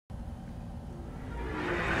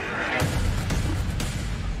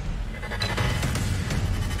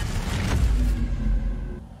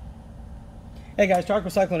Hey guys, Tarek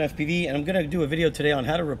with CycloneFPV, and I'm going to do a video today on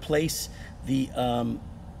how to replace the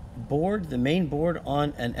the main board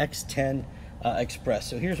on an X10 Express.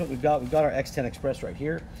 So here's what we've got. We've got our X10 Express right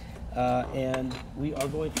here, and we are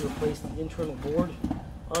going to replace the internal board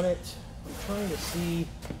on it. I'm trying to see,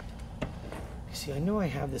 I know I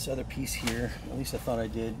have this other piece here, at least I thought I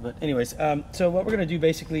did, but anyways, so what we're going to do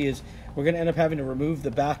basically is we're going to end up having to remove the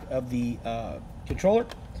back of the controller.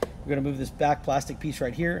 We're going to move this back plastic piece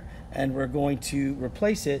right here, and we're going to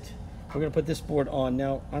replace it. We're going to put this board on.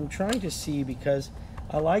 Now, I'm trying to see, because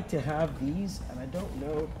I like to have these, and I don't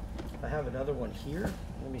know if I have another one here.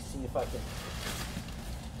 Let me see if I can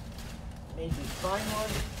maybe find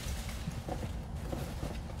one.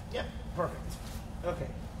 Yep, perfect.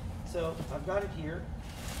 Okay, so I've got it here.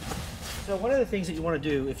 So one of the things that you want to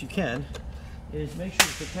do, if you can, is make sure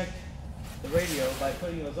to protect the radio by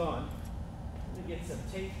putting those on. Get some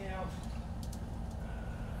tape now.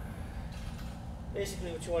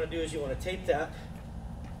 Basically what you want to do is you want to tape that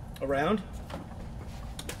around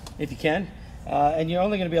if you can, and you're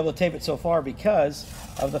only going to be able to tape it so far because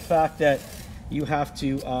of the fact that you have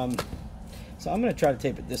to so I'm going to try to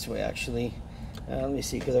tape it this way actually. Let me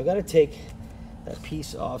see, because I've got to take that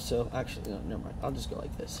piece off. So actually, no, never mind, I'll just go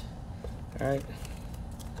like this. All right,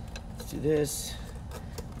 let's do this,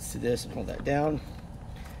 and hold that down.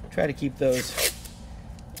 Try to keep those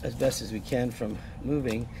as best as we can from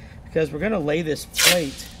moving, because we're going to lay this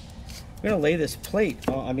plate. We're going to lay this plate,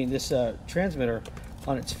 this transmitter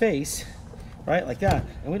on its face, right, like that.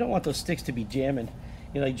 And we don't want those sticks to be jamming,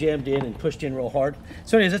 like jammed in and pushed in real hard.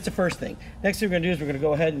 So anyways, that's the first thing. Next thing we're going to do is we're going to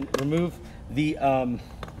go ahead and remove we can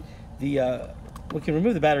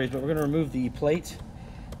remove the batteries, but we're going to remove the plate,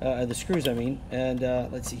 the screws, and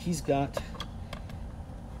let's see, he's got,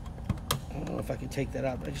 I don't know if I can take that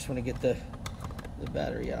out, but I just want to get the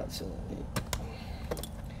battery out. So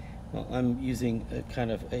well, I'm using the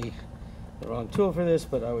wrong tool for this,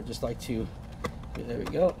 but I would just like to, there we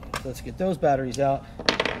go. Let's get those batteries out,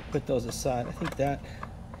 put those aside. I think that,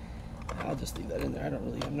 I'll just leave that in there.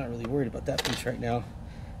 I'm not really worried about that piece right now.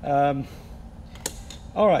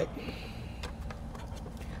 All right.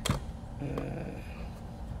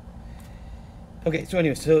 Okay, so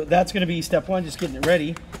anyway, so that's going to be step one, just getting it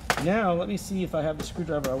ready. Now, let me see if I have the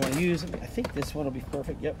screwdriver I want to use. I think this one will be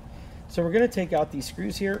perfect. Yep. So we're going to take out these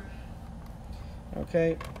screws here.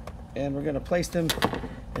 Okay. And we're going to place them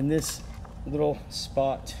in this little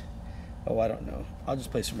spot. Oh, I don't know. I'll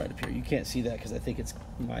just place them right up here. You can't see that because I think it's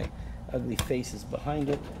my ugly face is behind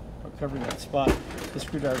it, or covering that spot. The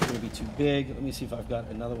screwdriver is going to be too big. Let me see if I've got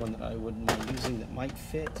another one that I wouldn't mind using that might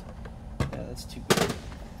fit. Yeah, that's too big.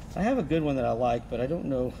 I have a good one that I like, but I don't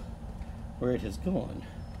know where it has gone.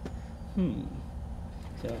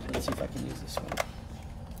 So let's see if I can use this one.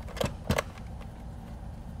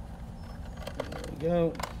 There we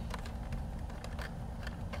go.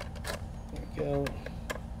 There we go.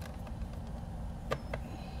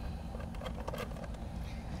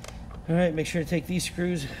 All right, make sure to take these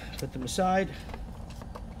screws, put them aside.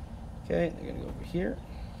 Okay, they're gonna go over here.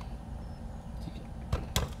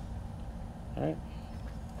 All right.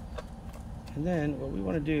 And then what we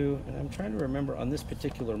want to do, and I'm trying to remember on this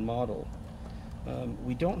particular model,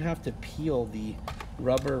 we don't have to peel the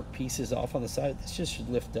rubber pieces off on the side. This just should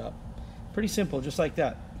lift up. Pretty simple, just like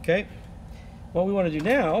that, okay? What we want to do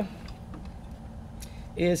now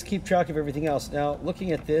is keep track of everything else. Now,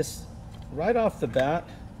 looking at this, right off the bat,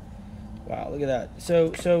 wow, look at that.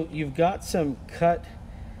 So you've got some cut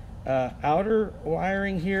outer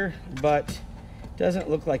wiring here, but doesn't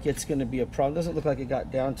look like it's going to be a problem. Doesn't look like it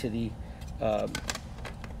got down to the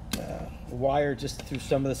wire just through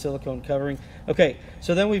some of the silicone covering. Okay,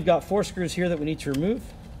 so then we've got 4 screws here that we need to remove.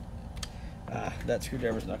 That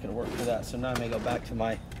screwdriver is not going to work for that, so now I may go back to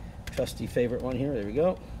my trusty favorite one here. There we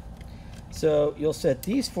go. So you'll set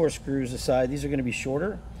these 4 screws aside. These are going to be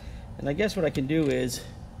shorter, and I guess what I can do is,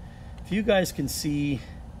 if you guys can see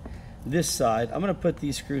this side, I'm going to put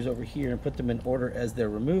these screws over here and put them in order as they're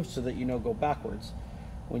removed, so that go backwards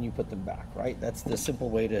when you put them back, right? That's the simple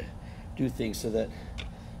way to do things, so that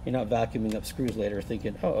you're not vacuuming up screws later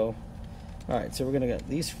thinking, uh-oh. All right, so we're going to get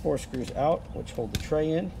these 4 screws out, which hold the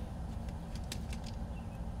tray in.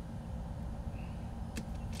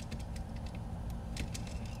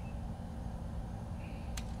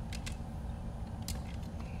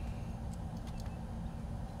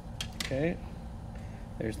 Okay,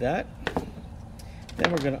 there's that.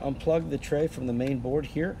 Then we're going to unplug the tray from the main board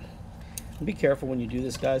here. And be careful when you do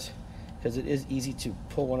this, guys, because it is easy to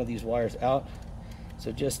pull one of these wires out.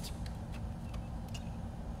 So just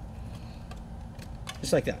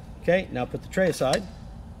like that. Okay, now put the tray aside.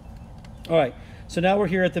 All right, So now we're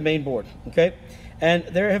here at the main board, okay? And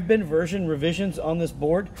there have been version revisions on this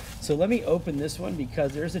board. So let me open this one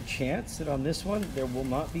because there's a chance that on this one there will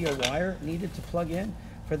not be a wire needed to plug in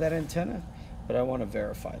for that antenna, but I want to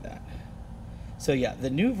verify that. So yeah, the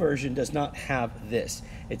new version does not have this.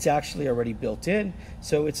 It's actually already built in,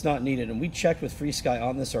 so it's not needed. And we checked with FrSky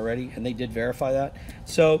on this already, and they did verify that.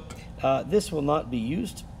 So this will not be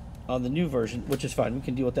used on the new version, which is fine. We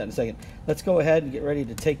can deal with that in a second. Let's go ahead and get ready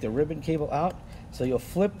to take the ribbon cable out. So you'll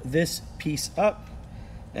flip this piece up,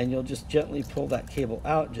 and you'll just gently pull that cable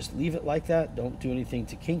out. Just leave it like that. Don't do anything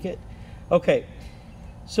to kink it. Okay,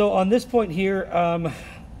 so on this point here,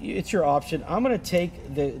 it's your option. I'm going to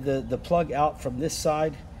take the plug out from this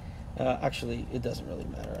side. Actually, it doesn't really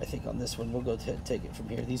matter. I think on this one, we'll go take it from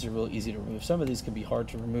here. These are real easy to remove. Some of these can be hard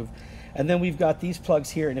to remove. And then we've got these plugs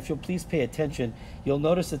here, and if you'll please pay attention, you'll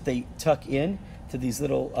notice that they tuck in to these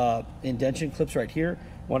little indention clips right here.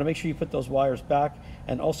 You want to make sure you put those wires back,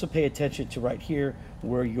 and also pay attention to right here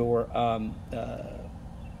where your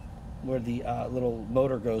little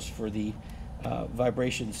motor goes for the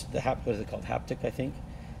vibrations. What is it called? Haptic, I think.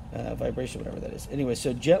 Vibration, whatever that is. Anyway,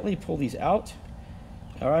 so gently pull these out,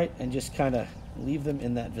 all right, and just kind of leave them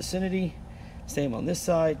in that vicinity. Same on this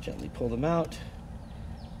side, gently pull them out.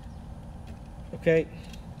 Okay,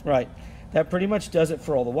 right. That pretty much does it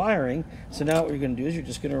for all the wiring. So now what you're going to do is you're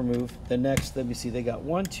just going to remove the next, let me see, they got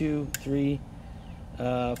 1, 2, 3,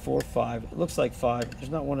 4, 5. It looks like 5. There's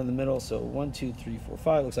not one in the middle, so 1, 2, 3, 4,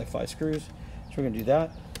 5. Looks like 5 screws. So we're going to do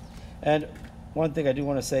that. And one thing I do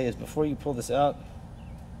want to say is before you pull this out,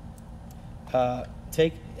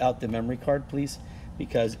 take out the memory card, please,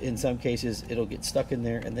 because in some cases it'll get stuck in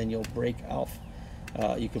there and then you'll break off.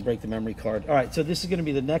 You can break the memory card. All right, so this is going to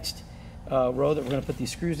be the next row that we're going to put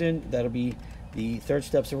these screws in. That'll be the third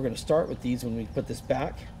step. So we're going to start with these when we put this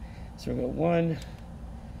back. So we're going to go 1,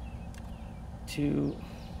 2,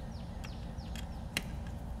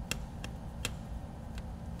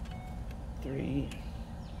 3,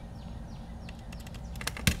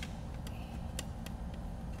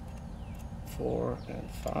 4, and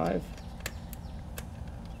 5.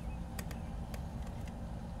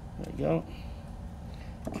 There we go.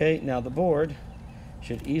 Okay, now the board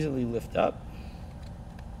should easily lift up.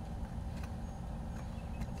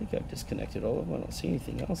 I think I've disconnected all of them. I don't see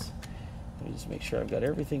anything else. Let me just make sure I've got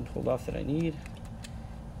everything pulled off that I need.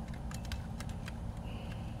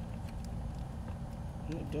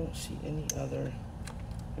 I don't see any other.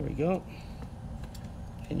 There we go.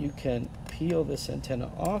 And you can peel this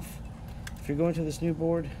antenna off. If you're going to this new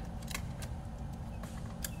board,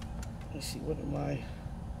 let me see, what am I?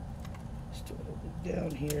 Let's do it down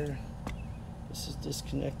here. This is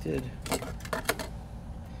disconnected.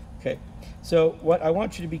 Okay, so what I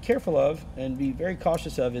want you to be careful of and be very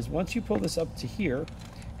cautious of is once you pull this up to here,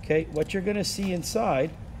 okay, what you're going to see inside,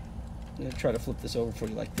 I'm going to try to flip this over for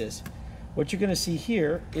you like this. What you're going to see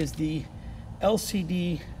here is the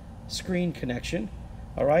LCD screen connection,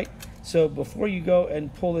 all right? So before you go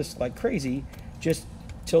and pull this like crazy, just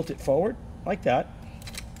tilt it forward like that,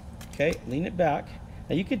 okay, lean it back.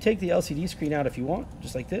 Now you can take the LCD screen out if you want,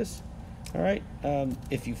 just like this. All right,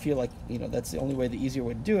 if you feel like, you know, that's the only way, the easier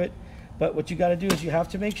way to do it. But what you got to do is you have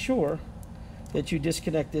to make sure that you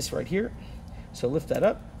disconnect this right here. So lift that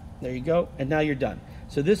up, there you go, and now you're done.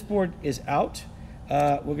 So this board is out.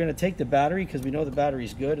 We're going to take the battery because we know the battery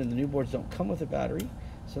is good and the new boards don't come with a battery.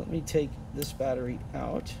 So let me take this battery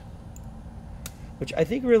out, which I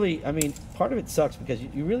think really, I mean, part of it sucks because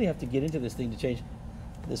you really have to get into this thing to change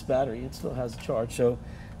this battery. It still has a charge. So,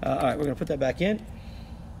 all right, we're going to put that back in.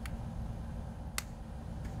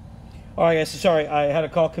 All right, guys, so sorry, I had a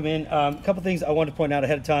call come in. A couple things I wanted to point out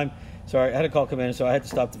ahead of time. Sorry, I had a call come in, so I had to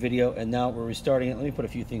stop the video, and now we're restarting it. Let me put a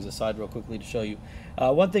few things aside real quickly to show you.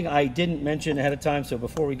 One thing I didn't mention ahead of time, so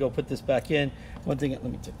before we go put this back in, one thing, let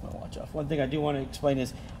me take my watch off. One thing I do want to explain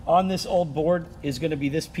is on this old board is going to be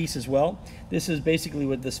this piece as well. This is basically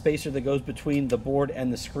with the spacer that goes between the board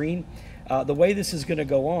and the screen. The way this is going to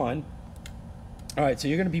go on, all right, so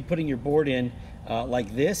you're going to be putting your board in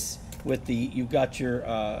like this. With the you've got your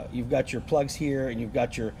plugs here and you've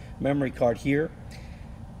got your memory card here.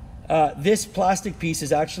 This plastic piece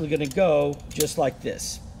is actually going to go just like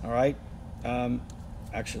this. All right.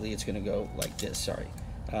 Actually, it's going to go like this. Sorry.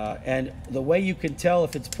 And the way you can tell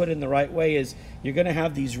if it's put in the right way is you're going to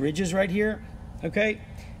have these ridges right here. Okay,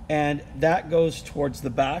 and that goes towards the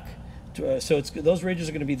back. So those ridges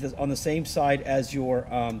are going to be on the same side as your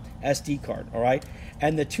SD card, all right?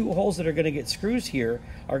 And the two holes that are going to get screws here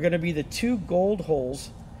are going to be the two gold holes,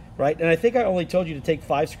 right? And I think I only told you to take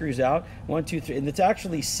 5 screws out, 1, 2, 3, and it's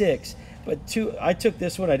actually 6. but two, I took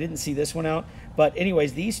this one, I didn't see this one out. But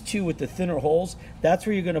anyways, these two with the thinner holes, that's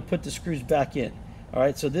where you're gonna put the screws back in. All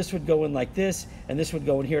right, so this would go in like this, and this would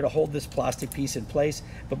go in here to hold this plastic piece in place.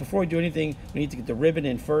 But before we do anything, we need to get the ribbon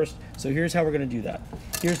in first. So here's how we're gonna do that.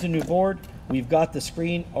 Here's the new board. We've got the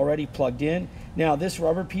screen already plugged in. Now this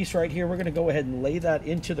rubber piece right here, we're gonna go ahead and lay that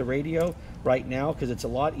into the radio right now, because it's a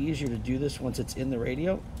lot easier to do this once it's in the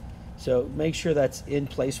radio. So make sure that's in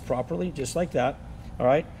place properly, just like that, all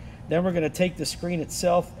right? Then we're gonna take the screen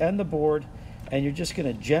itself and the board, and you're just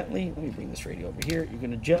gonna gently, let me bring this radio over here, you're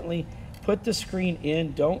gonna gently put the screen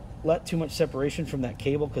in. Don't let too much separation from that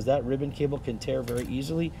cable, because that ribbon cable can tear very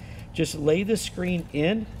easily. Just lay the screen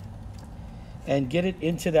in and get it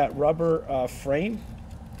into that rubber frame,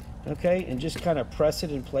 okay? And just kind of press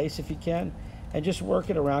it in place if you can, and just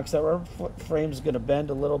work it around, because that rubber frame is going to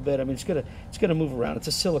bend a little bit. I mean, it's gonna move around. It's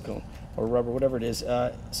a silicone or rubber, whatever it is.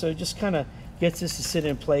 So it just kind of gets this to sit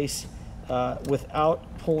in place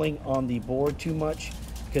without pulling on the board too much,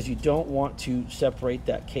 because you don't want to separate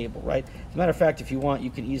that cable, right? As a matter of fact, if you want, you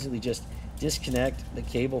can easily just disconnect the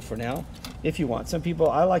cable for now, if you want. Some people,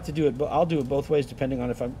 I like to do it, but I'll do it both ways depending on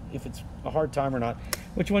if it's a hard time or not.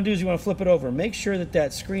 What you want to do is you want to flip it over. Make sure that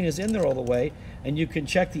that screen is in there all the way, and you can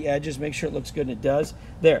check the edges, make sure it looks good, and it does.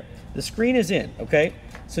 There, the screen is in, okay?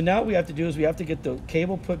 So now what we have to do is we have to get the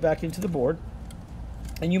cable put back into the board.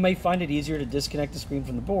 And you may find it easier to disconnect the screen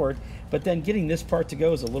from the board, but then getting this part to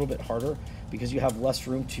go is a little bit harder because you have less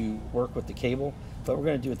room to work with the cable. But we're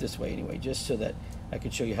going to do it this way anyway, just so that I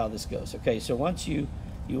can show you how this goes. Okay, so once you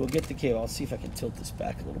will get the cable, I'll see if I can tilt this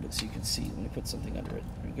back a little bit so you can see. Let me put something under it.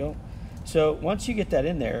 There we go. So once you get that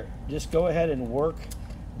in there, just go ahead and work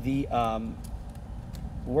the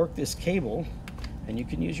work this cable, and you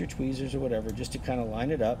can use your tweezers or whatever just to kind of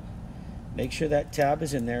line it up. Make sure that tab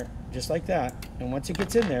is in there, just like that. And once it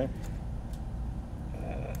gets in there,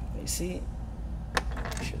 let me see.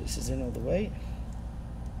 Make sure this is in all the way.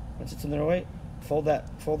 Once it's in there all the way, fold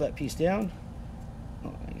that piece down.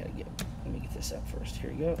 Oh, let me get this up first.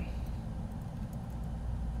 Here we go.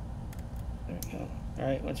 There we go. All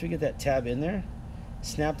right, once we get that tab in there,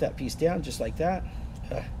 snap that piece down just like that.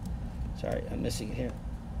 Sorry, I'm missing it here.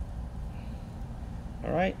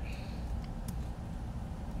 All right.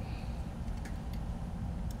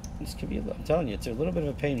 This can be, I'm telling you, it's a little bit of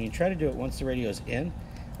a pain. When you try to do it once the radio is in,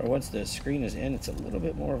 or once the screen is in, it's a little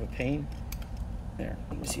bit more of a pain. There,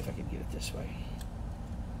 let me see if I can get it this way.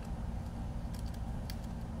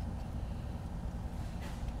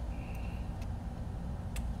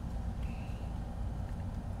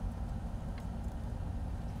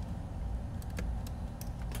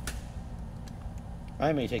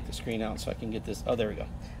 I may take the screen out so I can get this. Oh, there we go.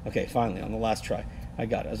 Okay, finally, on the last try. I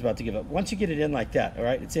got it. I was about to give up. Once you get it in like that, all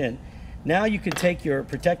right, it's in. Now you can take your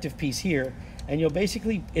protective piece here, and you'll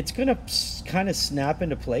basically, it's going to kind of snap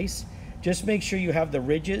into place. Just make sure you have the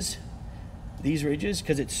ridges, these ridges,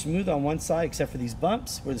 because it's smooth on one side except for these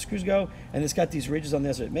bumps where the screws go, and it's got these ridges on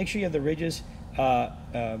this side. Make sure you have the ridges.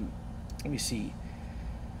 Let me see.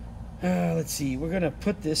 Let's see, we're gonna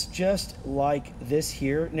put this just like this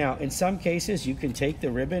here. Now, in some cases, you can take the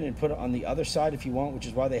ribbon and put it on the other side if you want, which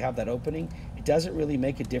is why they have that opening. It doesn't really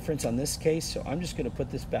make a difference on this case, so I'm just gonna put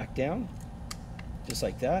this back down, just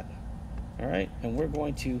like that. All right, and we're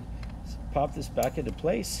going to pop this back into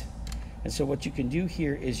place. And so what you can do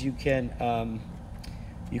here is you can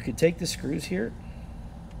take the screws here.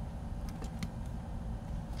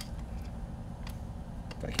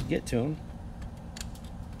 If I can get to them.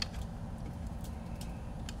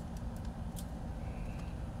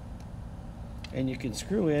 And you can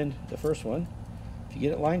screw in the first one. If you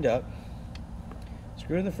get it lined up,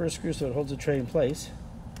 screw in the first screw so it holds the tray in place.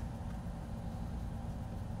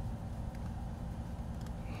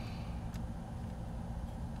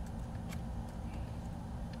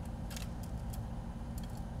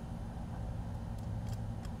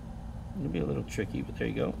 It'll be a little tricky, but there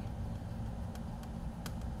you go.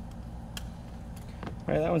 All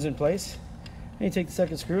right, that one's in place. And you take the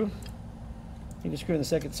second screw. You can screw in the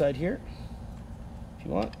second side here if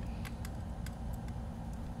you want.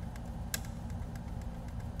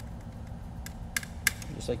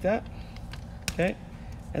 Just like that. Okay.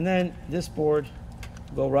 And then this board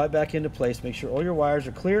will go right back into place. Make sure all your wires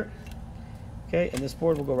are clear. Okay. And this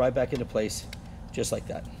board will go right back into place just like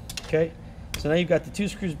that. Okay. So now you've got the two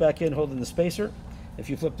screws back in holding the spacer. If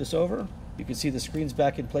you flip this over, you can see the screen's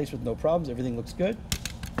back in place with no problems. Everything looks good.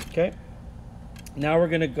 Okay. Now we're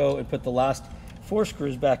going to go and put the last 4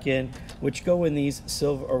 screws back in, which go in these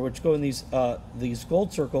silver, or which go in these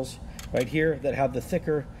gold circles right here that have the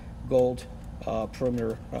thicker gold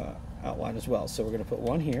perimeter outline as well. So we're going to put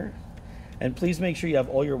one here, And please make sure you have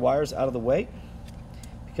all your wires out of the way,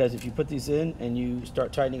 because if you put these in and you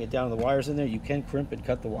start tightening it down the wires in there, you can crimp and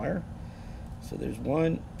cut the wire. So there's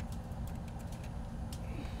 1,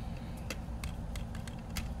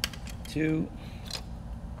 2,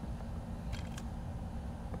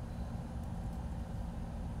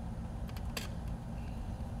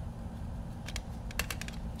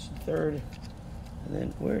 3rd, and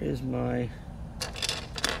then where is my,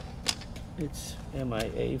 it's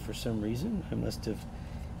MIA for some reason. I must have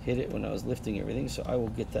hit it when I was lifting everything, so I will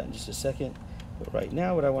get that in just a second. But right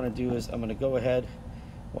now what I want to do is I'm going to go ahead,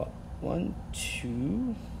 well, 1,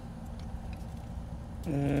 2,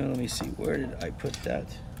 let me see, where did I put that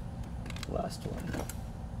last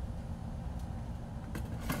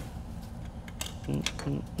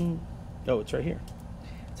one? Oh, it's right here.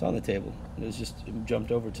 It's on the table. It was just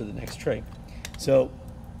jumped over to the next tray. So,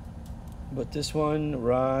 put this one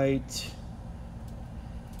right,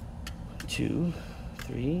 2,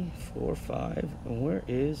 3, 4, 5, and where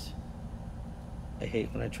is, I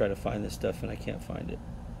hate when I try to find this stuff and I can't find it.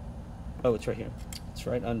 Oh, it's right here. It's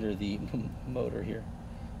right under the motor here.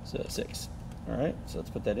 So 6. All right, so let's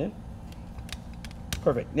put that in.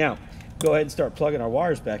 Perfect. Now, go ahead and start plugging our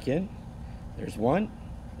wires back in. There's 1.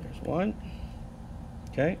 There's 1.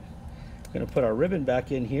 Okay. I'm going to put our ribbon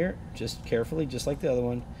back in here, just carefully, just like the other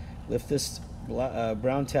one. Lift this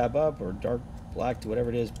brown tab up, or dark black, to whatever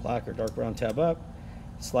it is, black or dark brown tab up.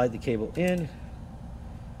 Slide the cable in.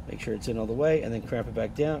 Make sure it's in all the way, and then clamp it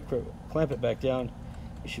back down. Clamp it back down.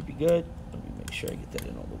 It should be good. Let me make sure I get that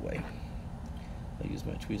in all the way. I'll use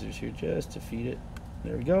my tweezers here just to feed it.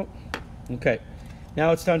 There we go. Okay.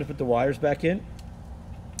 Now it's time to put the wires back in.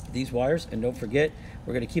 These wires, and don't forget,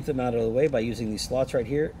 we're going to keep them out of the way by using these slots right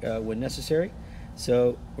here when necessary.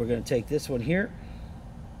 So we're going to take this one here.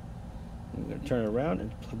 We're going to turn it around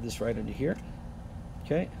and plug this right into here.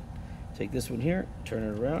 Okay. Take this one here, turn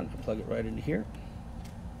it around, and plug it right into here.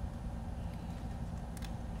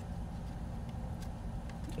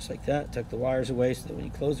 Just like that. Tuck the wires away so that when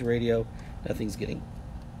you close the radio, nothing's getting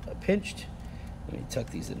pinched. Let me tuck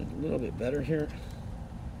these in a little bit better here.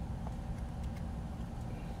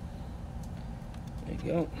 There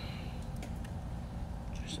you go.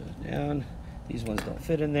 Push those down. These ones don't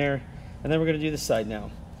fit in there. And then we're going to do this side now.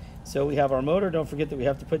 So we have our motor, don't forget that we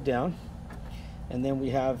have to put down. And then we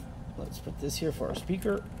have, let's put this here for our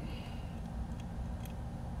speaker.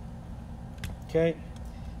 Okay.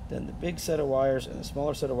 Then the big set of wires and the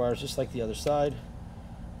smaller set of wires, just like the other side.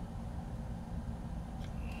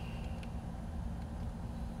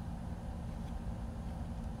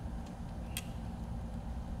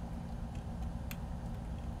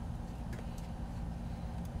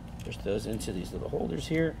 Push those into these little holders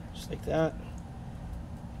here, just like that.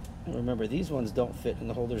 And remember, these ones don't fit in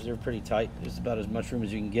the holders. They're pretty tight. There's about as much room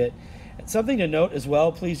as you can get. And something to note as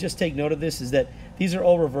well, please just take note of this, is that these are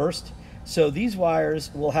all reversed. So these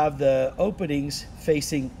wires will have the openings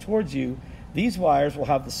facing towards you. These wires will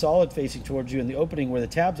have the solid facing towards you, and the opening where the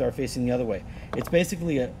tabs are facing the other way. It's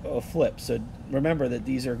basically a flip. So remember that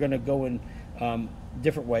these are going to go in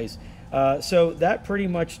different ways. So that pretty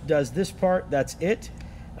much does this part. That's it.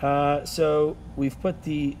 So we've put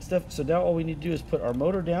the stuff. So now all we need to do is put our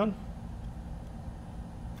motor down.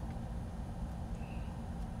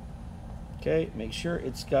 Okay, make sure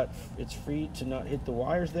it's free to not hit the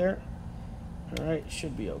wires there. All right,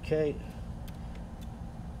 should be okay.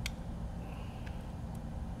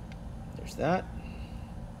 There's that.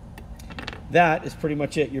 That is pretty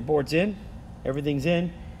much it. Your board's in, everything's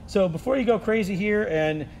in. So before you go crazy here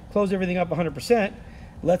and close everything up 100%,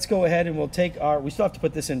 let's go ahead and we'll take our, we still have to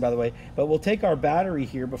put this in, by the way, but we'll take our battery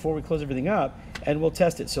here before we close everything up and we'll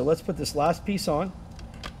test it. So let's put this last piece on,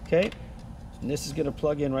 okay? And this is gonna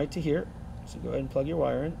plug in right to here. So go ahead and plug your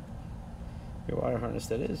wire in. Your wire harness,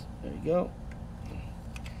 that is. There you go.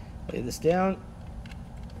 Lay this down.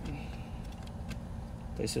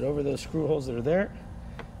 Place it over those screw holes that are there.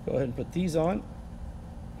 Go ahead and put these on.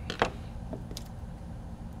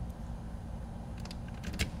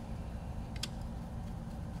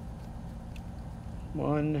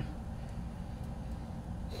 One.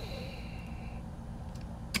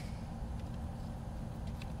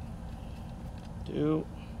 Two.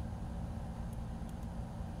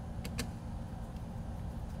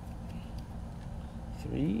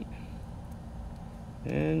 3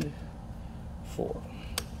 and 4.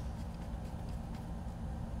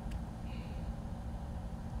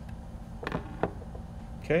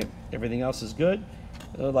 Okay, everything else is good.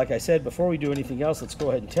 Like I said, before we do anything else, let's go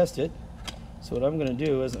ahead and test it. So what I'm going to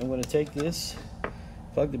do is I'm going to take this,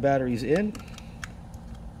 plug the batteries in.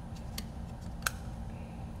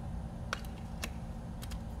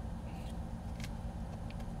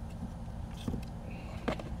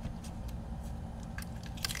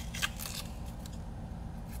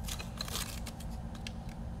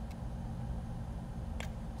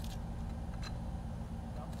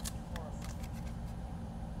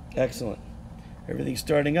 Excellent. Everything's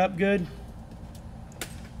starting up good.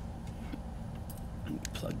 Let me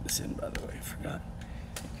plug this in, by the way, I forgot.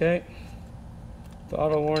 Okay.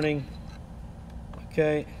 Throttle warning.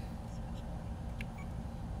 Okay.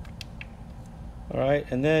 All right,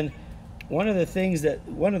 and then one of the things that,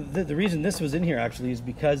 the reason this was in here actually is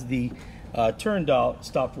because the turn dial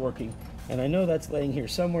stopped working. And I know that's laying here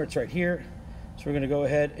somewhere, it's right here. So we're gonna go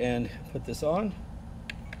ahead and put this on.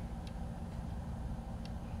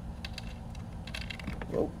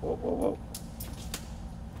 Whoa, whoa, whoa, whoa.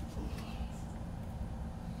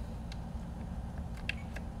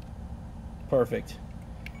 Perfect.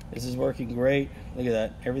 This is working great. Look at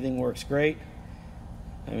that, everything works great.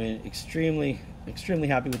 I mean, extremely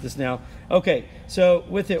happy with this now. Okay, so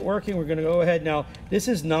with it working, we're gonna go ahead now. This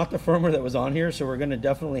is not the firmware that was on here, so we're gonna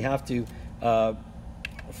definitely have to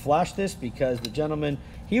flash this because the gentleman,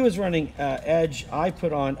 he was running Edge, I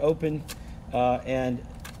put on Open, and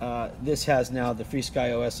this has now the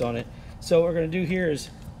FrSky OS on it. So what we're gonna do here is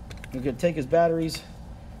we're gonna take his batteries,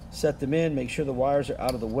 set them in, make sure the wires are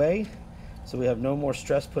out of the way, so we have no more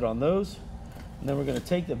stress put on those. And then we're gonna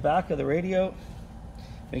take the back of the radio,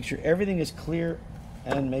 make sure everything is clear,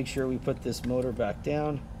 and make sure we put this motor back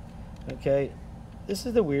down. Okay, this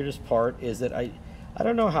is the weirdest part, is that I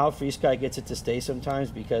don't know how FrSky gets it to stay sometimes,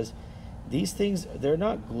 because these things, they're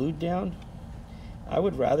not glued down. I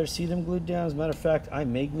would rather see them glued down. As a matter of fact, I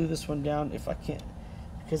may glue this one down if I can't,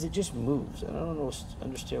 because it just moves, and I don't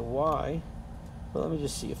understand why. But let me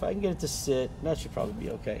just see if I can get it to sit. That should probably be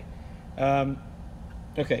okay.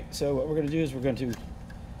 Okay, so what we're going to do is we're going to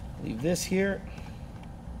leave this here,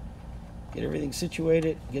 get everything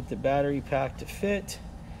situated, get the battery pack to fit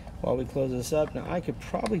while we close this up. Now I could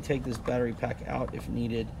probably take this battery pack out if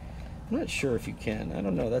needed. I'm not sure if you can. I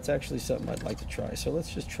don't know. That's actually something I'd like to try. So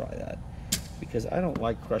let's just try that, because I don't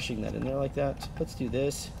like crushing that in there like that. So let's do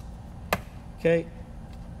this. Okay.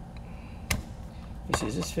 You see,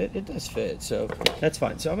 does this fit? It does fit, so that's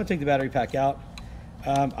fine. So I'm gonna take the battery pack out.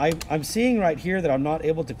 I'm seeing right here that I'm not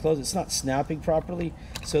able to close. It's not snapping properly,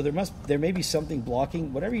 so there may be something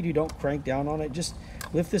blocking. Whatever you do, don't crank down on it. Just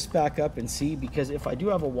lift this back up and see, because if I do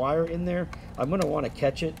have a wire in there, I'm going to want to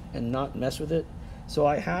catch it and not mess with it. So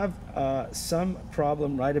I have some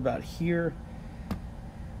problem right about here.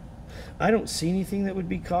 I don't see anything that would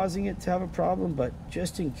be causing it to have a problem, but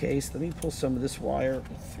just in case, let me pull some of this wire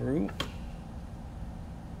through.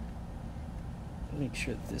 Make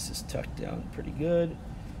sure that this is tucked down pretty good.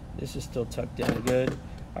 This is still tucked down good.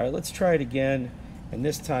 All right, let's try it again. And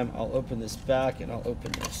this time I'll open this back and I'll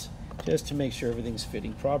open this just to make sure everything's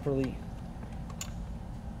fitting properly.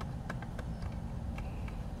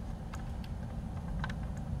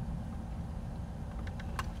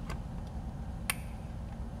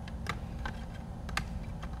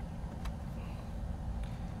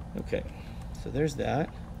 Okay, so there's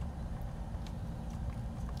that.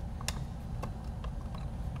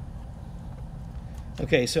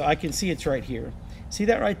 Okay, so I can see it's right here. See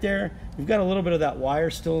that right there? We've got a little bit of that wire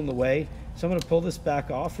still in the way. So I'm gonna pull this back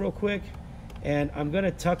off real quick, and I'm gonna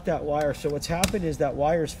tuck that wire. So what's happened is that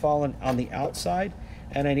wire's fallen on the outside,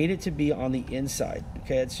 and I need it to be on the inside.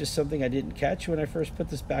 Okay, it's just something I didn't catch when I first put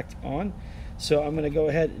this back on. So I'm gonna go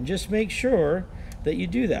ahead and just make sure that you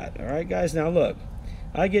do that. All right, guys, now look.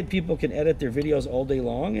 I get people can edit their videos all day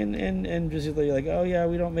long and just like, oh yeah,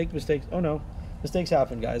 we don't make mistakes. Oh no. Mistakes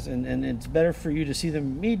happen, guys, and it's better for you to see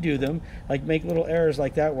me do them, like make little errors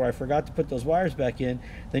like that where I forgot to put those wires back in,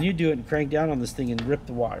 than you do it and crank down on this thing and rip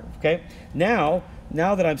the wire, okay? Now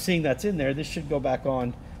that I'm seeing that's in there, this should go back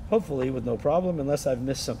on, hopefully, with no problem, unless I've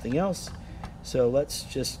missed something else. So let's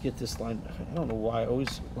just get this line. I don't know why I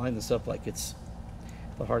always line this up like it's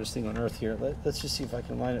the hardest thing on earth here. Let's just see if I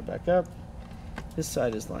can line it back up. This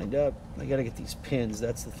side is lined up. I gotta get these pins,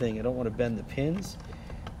 that's the thing. I don't want to bend the pins.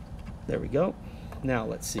 There we go. Now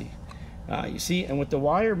let's see. You see, and with the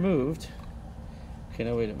wire moved, okay,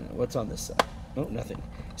 now wait a minute, what's on this side? Oh, nothing.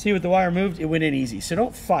 See, with the wire moved, it went in easy. So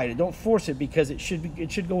don't fight it, don't force it, because it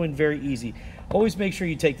should go in very easy. Always make sure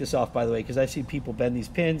you take this off, by the way, because I've seen people bend these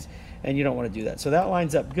pins, and you don't want to do that. So that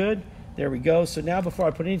lines up good. There we go. So now before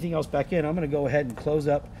I put anything else back in, I'm going to go ahead and close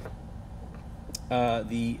up put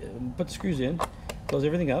the screws in, close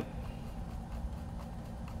everything up.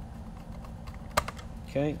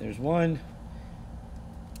 Okay, there's one.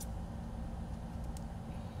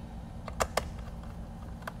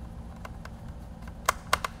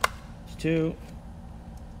 There's two.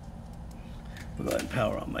 We'll go ahead and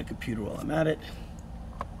power on my computer while I'm at it.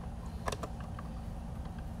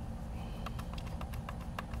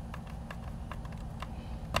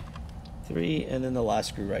 Three, and then the last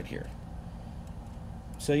screw right here.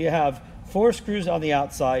 So you have 4 screws on the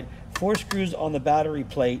outside, 4 screws on the battery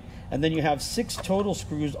plate, and then you have 6 total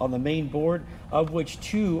screws on the main board, of which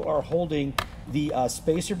 2 are holding the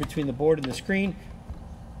spacer between the board and the screen.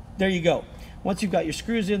 There you go. Once you've got your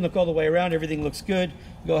screws in, look all the way around, everything looks good.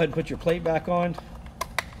 Go ahead and put your plate back on.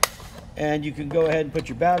 And you can go ahead and put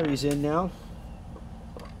your batteries in now.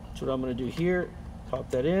 That's what I'm going to do here.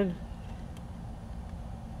 Pop that in.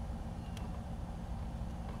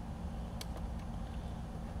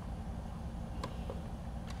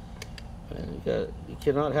 And you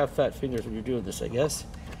cannot have fat fingers when you're doing this, I guess.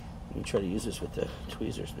 Let me try to use this with the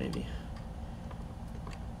tweezers, maybe.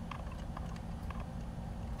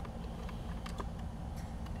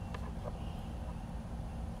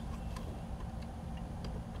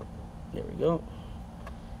 There we go.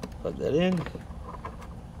 Plug that in.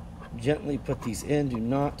 Gently put these in. Do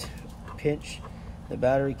not pinch the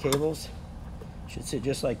battery cables. Should sit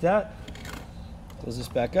just like that. Close this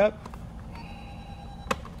back up.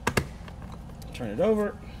 Turn it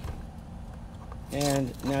over.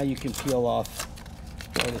 And now you can peel off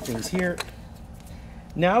all the things here.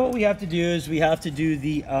 Now what we have to do is we have to do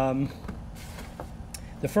the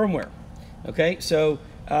firmware. Okay, so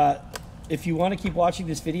if you want to keep watching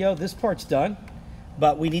this video, this part's done,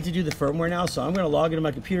 but we need to do the firmware now. So I'm going to log into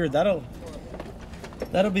my computer. That'll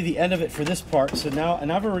be the end of it for this part. So now,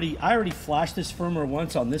 and I already flashed this firmware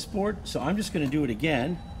once on this board, so I'm just going to do it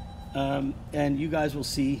again, and you guys will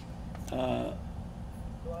see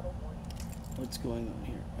what's going on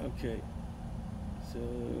here. Okay, so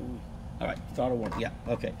all right, throttle warning. Yeah,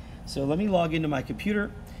 okay. So let me log into my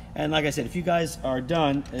computer, and like I said, if you guys are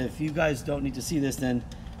done, if you guys don't need to see this, then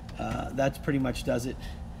that's pretty much does it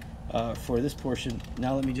for this portion.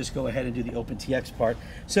 Now let me just go ahead and do the OpenTX part.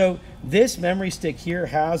 So this memory stick here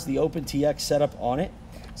has the OpenTX setup on it.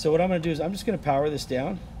 So what I'm going to do is I'm just going to power this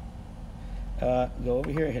down. Go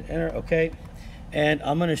over here, hit enter, okay. And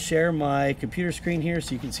I'm going to share my computer screen here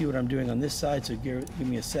so you can see what I'm doing on this side. So give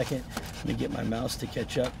me a second. Let me get my mouse to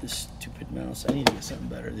catch up. This stupid mouse. I need to get something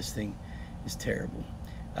better. This thing is terrible.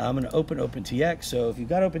 I'm going to open OpenTX. So if you've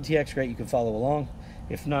got OpenTX, great, you can follow along.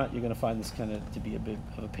 If not, you're going to find this kind of to be a bit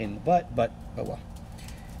of a pain in the butt, but oh well.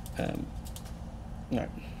 All right.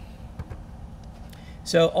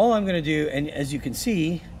 So all I'm going to do, and as you can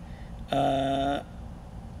see, let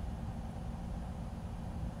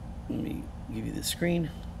me give you the screen.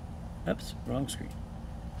 Oops, wrong screen.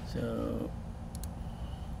 So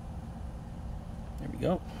there we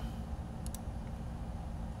go.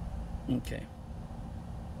 Okay.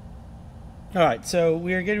 All right, so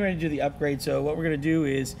we are getting ready to do the upgrade. So what we're going to do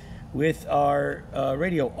is, with our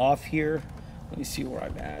radio off here, let me see where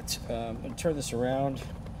I'm at. I'm going to turn this around.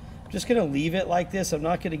 I'm just going to leave it like this. I'm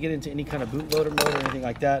not going to get into any kind of bootloader mode or anything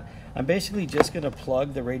like that. I'm basically just going to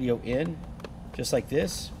plug the radio in, just like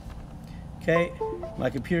this. Okay, my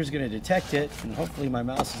computer's going to detect it, and hopefully my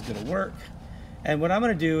mouse is going to work. And what I'm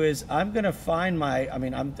going to do is I'm going to find my,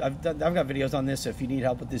 I've got videos on this, so if you need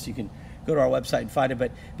help with this, you can go to our website and find it.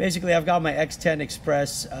 But basically, I've got my X10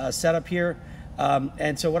 Express set up here.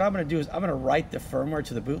 And so what I'm going to do is I'm going to write the firmware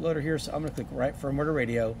to the bootloader here. So I'm going to click Write Firmware to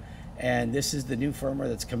Radio. And this is the new firmware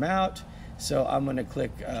that's come out. So I'm going to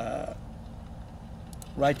click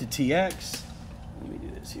Write to TX. Let me do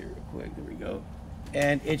this here real quick. There we go.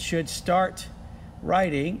 And it should start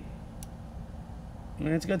writing. And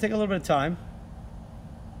it's going to take a little bit of time.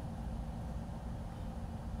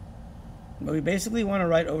 But we basically want to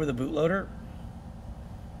write over the bootloader.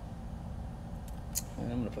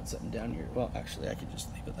 And I'm going to put something down here. Well, actually, I could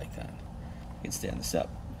just leave it like that. I can stand this up.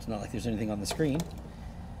 It's not like there's anything on the screen.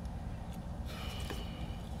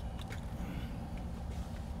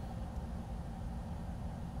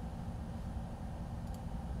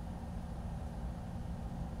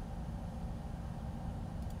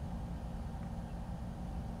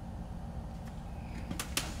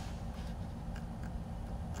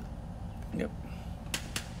 Yep.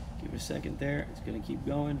 Give it a second there. It's going to keep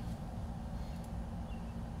going.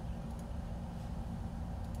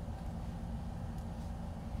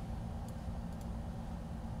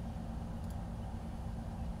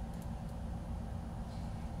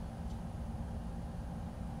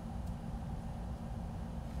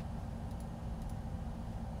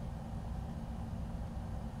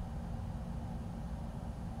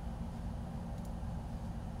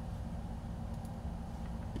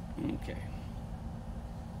 Okay.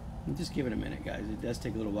 Just give it a minute, guys. It does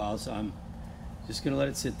take a little while, so I'm just going to let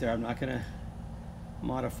it sit there. I'm not going to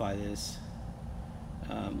modify this.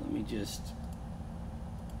 Let me just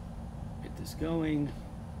get this going.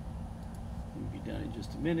 We'll be done in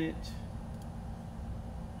just a minute.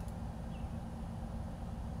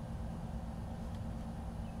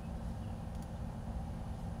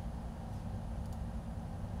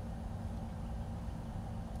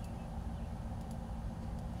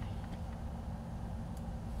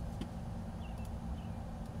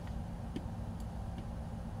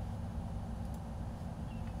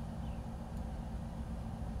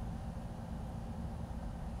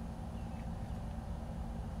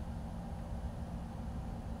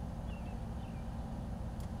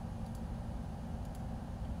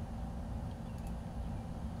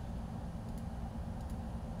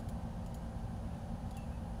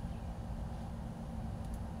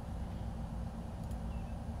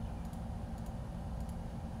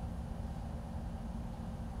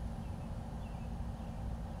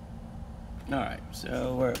 All right,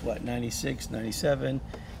 so we're at what, 96, 97,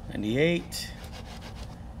 98.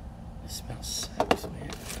 This smells sucks,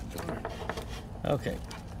 man. Okay,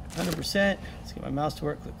 100%. Let's get my mouse to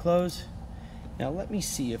work, click close. Now let me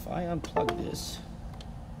see if I unplug this.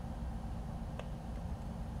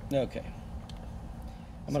 Okay.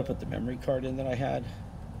 I'm gonna put the memory card in that I had.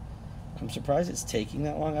 I'm surprised it's taking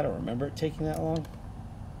that long. I don't remember it taking that long.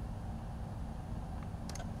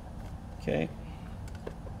 Okay.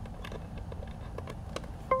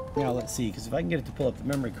 Now let's see, because if I can get it to pull up the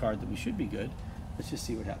memory card, then we should be good. Let's just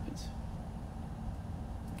see what happens.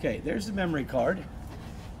 Okay, there's the memory card.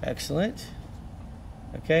 Excellent.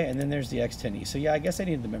 Okay, and then there's the X10E. So yeah, I guess I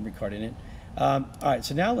needed the memory card in it. All right,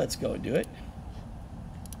 so now let's go and do it.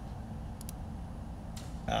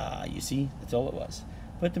 You see, that's all it was.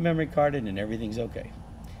 Put the memory card in and everything's okay.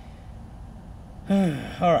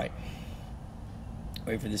 All right.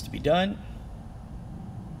 Wait for this to be done.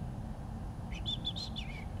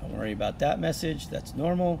 Don't worry about that message. That's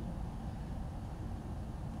normal.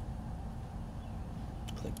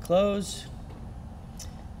 Click close.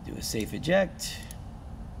 Do a safe eject.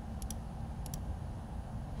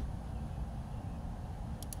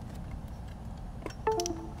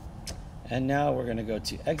 And now we're going to go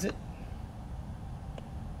to exit.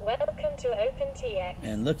 Welcome to OpenTX.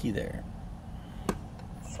 And looky there.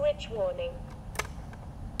 Switch warning.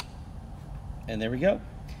 And there we go.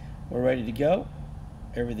 We're ready to go.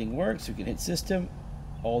 Everything works. We can hit system.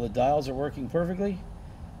 All the dials are working perfectly.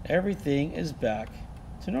 Everything is back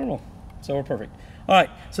to normal. So we're perfect. All right,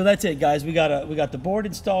 so that's it, guys. We got the board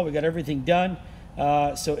installed. We got everything done.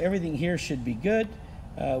 So everything here should be good.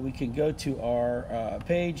 We can go to our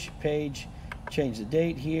page, change the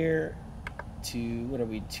date here to, what are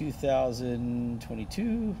we,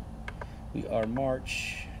 2022. We are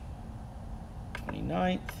March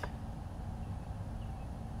 29th.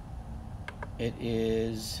 It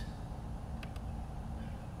is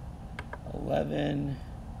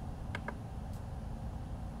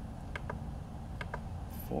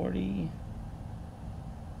 11:40.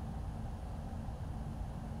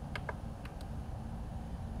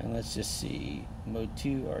 And let's just see, mode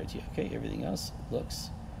 2, RT. Okay, everything else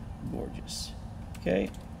looks gorgeous.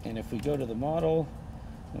 Okay, and if we go to the model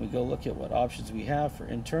and we go look at what options we have for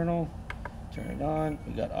internal, turn it on.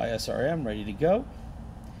 We got ISRM ready to go.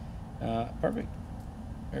 Perfect.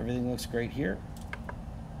 Everything looks great here.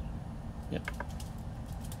 Yep.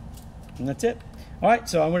 And that's it. All right,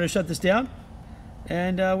 so I'm going to shut this down,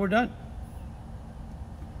 and we're done.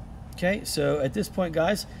 Okay, so at this point,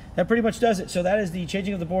 guys, that pretty much does it. So that is the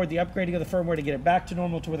changing of the board, the upgrading of the firmware to get it back to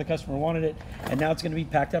normal to where the customer wanted it, and now it's going to be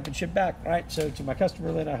packed up and shipped back. All right, so to my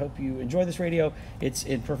customer, Lynn, I hope you enjoy this radio. It's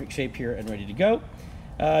in perfect shape here and ready to go.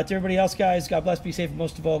 To everybody else, guys, God bless, be safe, and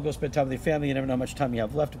most of all, go spend time with your family. You never know how much time you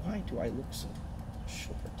have left. Why do I look so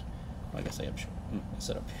short? Well, I guess I am short. I'll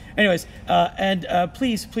set up. Anyways,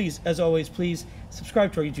 please, as always, please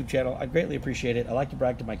subscribe to our YouTube channel. I greatly appreciate it. I like to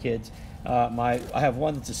brag to my kids. I have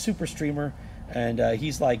one that's a super streamer, and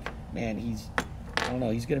he's like, man, I don't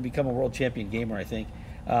know, he's going to become a world champion gamer, I think.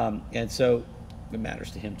 And so it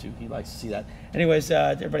matters to him too. He likes to see that. Anyways, to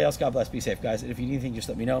everybody else, God bless, be safe, guys. And if you need anything, just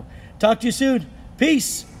let me know. Talk to you soon.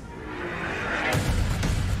 Peace.